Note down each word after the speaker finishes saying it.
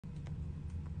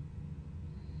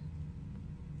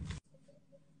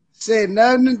Said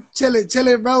nothing.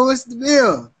 Chilling, bro. What's the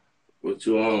deal? What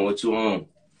you on? What you on?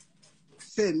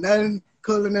 Said nothing.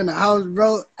 Cooling in the house,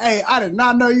 bro. Hey, I did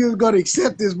not know you was gonna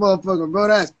accept this motherfucker, bro.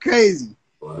 That's crazy.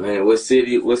 Well, man, what city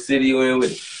you in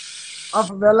with it? I'm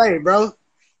from LA, bro.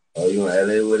 Oh, you in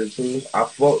LA with it too? I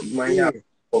fuck you, man. Y'all Yeah,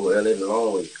 fuck with LA the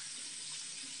long way.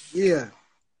 yeah.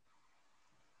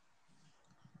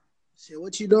 Shit,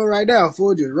 what you doing right now,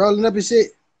 fool? Just rolling up and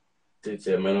shit.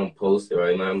 Shit, man, I'm posted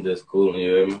right now. I'm just cooling,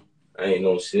 you hear me? I ain't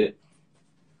no shit.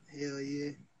 Hell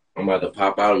yeah. I'm about to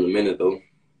pop out in a minute though.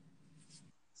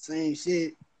 Same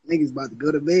shit. Niggas about to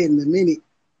go to bed in a minute.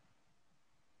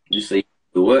 You say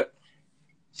do what?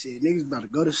 Shit, niggas about to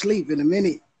go to sleep in a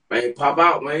minute. Man, pop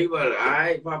out, man. You better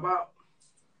alright, pop out.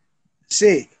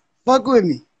 Shit, fuck with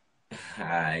me.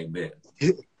 Alright, bet.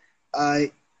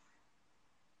 Alright.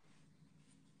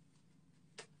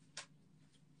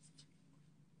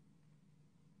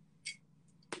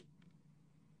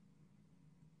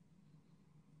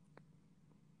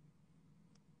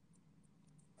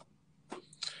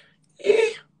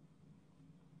 Eh.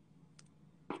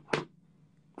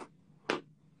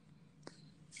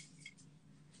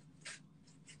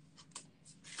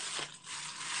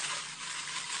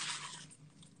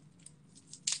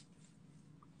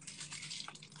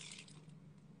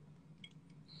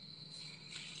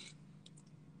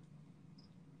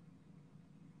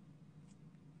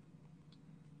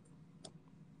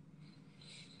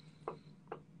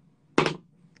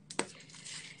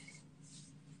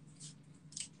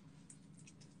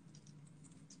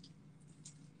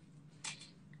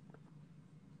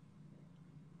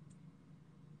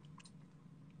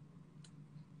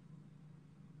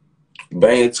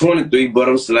 Bang 23, but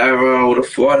I'm sliding around with a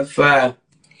 45.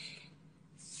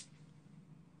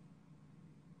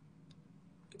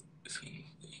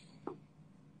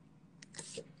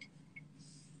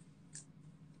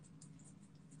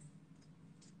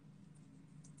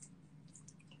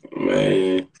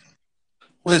 Man,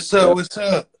 What's up? What's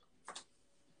up?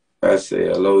 I say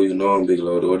hello, you know I'm Big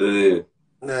Load. What it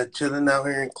is? Chilling out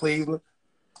here in Cleveland.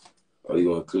 Oh, you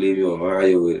want to leave you on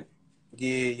Ohio with it?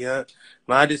 Yeah, yeah.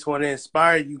 Man, I just want to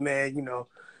inspire you, man. You know,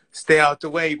 stay out the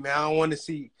way, man. I don't want to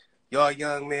see y'all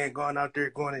young man going out there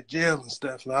going to jail and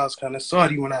stuff. Man, I was kind of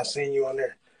salty when I seen you on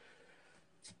there.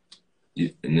 Yeah,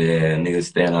 niggas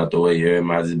stand out the way. You heard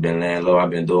me? I just been laying low. I've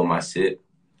been doing my shit.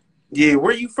 Yeah,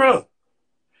 where you from?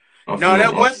 I'm No, from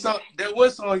that the.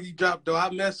 one song, you dropped though. I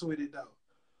mess with it though.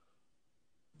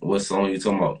 What song you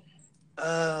talking about?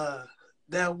 Uh,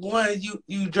 that one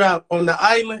you dropped on the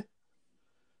island.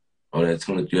 Oh, that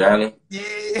 23 Island?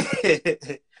 Yeah,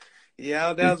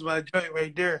 yeah, that was my joint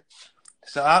right there.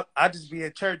 So I just be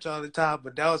in church all the time,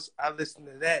 but I listen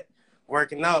to that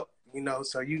working out, you know.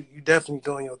 So you definitely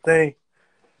doing your thing,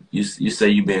 You say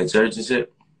you been in church and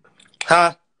shit?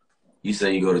 huh? You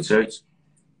say you go to church?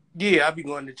 Yeah, I be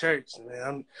going to church,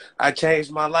 man. I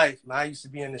changed my life, man. I used to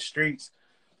be in the streets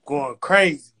going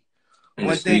crazy. In the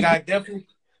One thing streets? I definitely,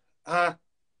 huh?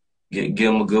 Give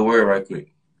them a good word right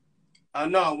quick.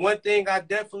 No, one thing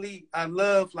I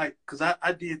love, like, cause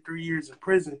I did 3 years in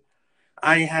prison.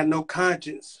 I ain't had no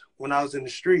conscience when I was in the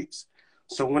streets.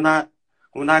 So when I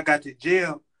got to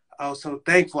jail, I was so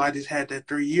thankful I just had that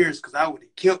 3 years because I would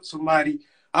have killed somebody.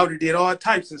 I would have did all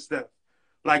types of stuff.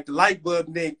 Like the light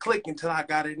bulb didn't click until I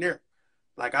got in there.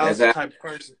 Like I That's was the how type of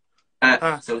person. I,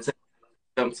 Huh?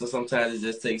 sometimes it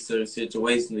just takes certain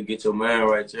situations to get your mind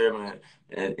right there, man.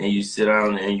 And you sit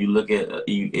down and you look at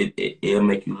it'll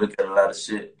make you look at a lot of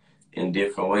shit in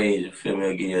different ways. You feel me?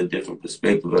 It'll give you a different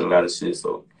perspective of a lot of shit.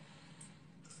 So,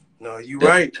 No, you that,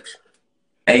 right.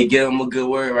 hey, give them a good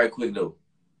word right quick though.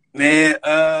 Man,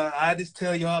 I just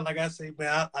tell y'all, like I say,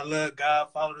 man, I love God,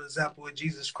 follow the example of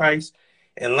Jesus Christ,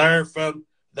 and learn from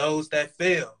those that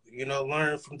fail. You know,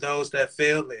 learn from those that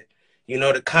fail, and you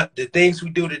know the things we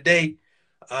do today,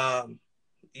 um,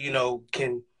 you know,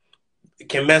 can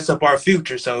mess up our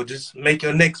future. So just make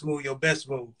your next move your best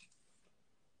move.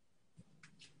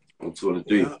 I'm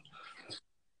 23. Yeah.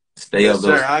 Stay Yes, up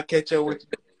though. sir. I'll catch up with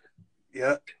you.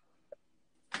 Yeah.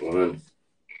 Man.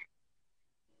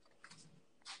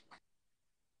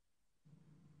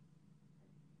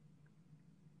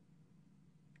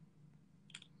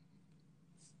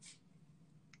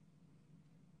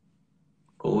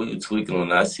 Oh, you tweaking on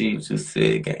that. I see what you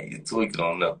said, gang. You tweaking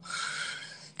on that.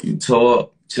 You toe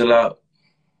up, chill out.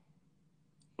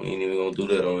 We ain't even gonna do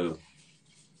that on here.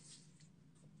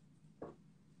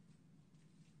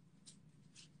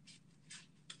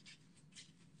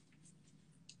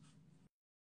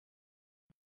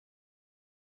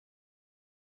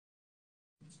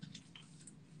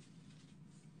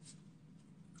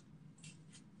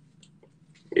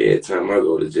 Every time I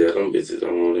go to jail, them bitches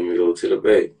don't want to let me go to the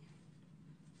back.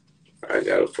 I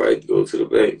gotta fight to go to the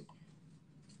back.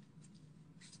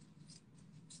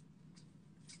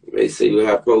 They say you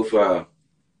high profile.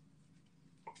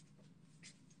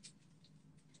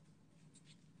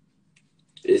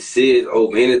 It says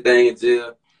over anything in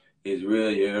jail is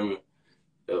real, you hear me?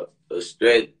 A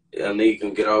straight, a nigga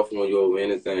can get off on you over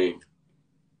anything.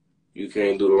 You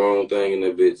can't do the wrong thing in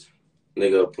that bitch.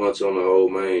 Nigga punch on the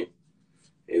old man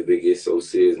if it gets so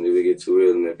serious and if it get too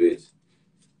real in that bitch.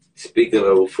 Speaking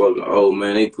of a fucking old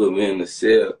man, they put me in the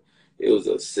cell. It was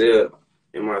a cell.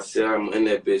 In my cell, I'm in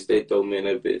that bitch. They throw me in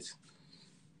that bitch.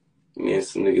 Me and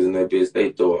some niggas in that bitch,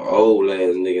 they throw an old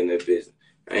ass nigga in that bitch.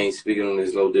 I ain't speaking on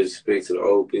this, no disrespect to the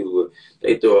old people, but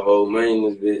they throw a old man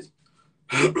in this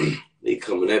bitch. He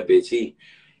come in that bitch,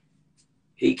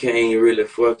 he can't really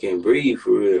fucking breathe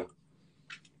for real.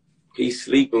 He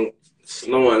sleeping,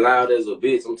 snoring loud as a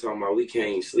bitch. I'm talking about we can't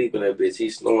even sleep in that bitch. He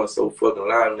snoring so fucking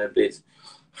loud in that bitch.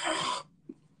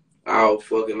 All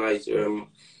fucking night, you hear me?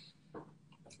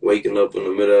 Waking up in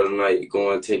the middle of the night,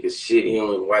 going to take a shit. He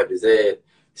don't even wipe his ass.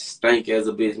 Stank as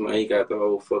a bitch, man. He got the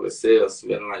whole fucking cell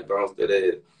smelling like bounce that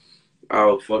ass.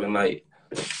 All fucking night.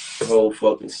 The whole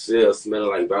fucking cell smelling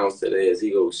like bounce that ass.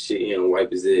 He go shit, he don't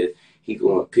wipe his ass. He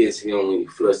going piss, he don't even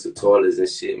flush the toilets and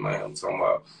shit, man. I'm talking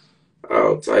about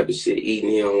all type of shit. Eating,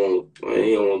 he don't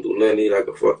want to do nothing. He like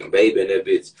a fucking baby in that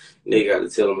bitch. Nigga got to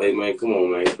tell him, hey, man, come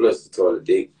on, man. Flush the toilet,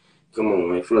 dick. Come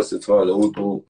on, man. Flush the toilet. Whoop, whoop.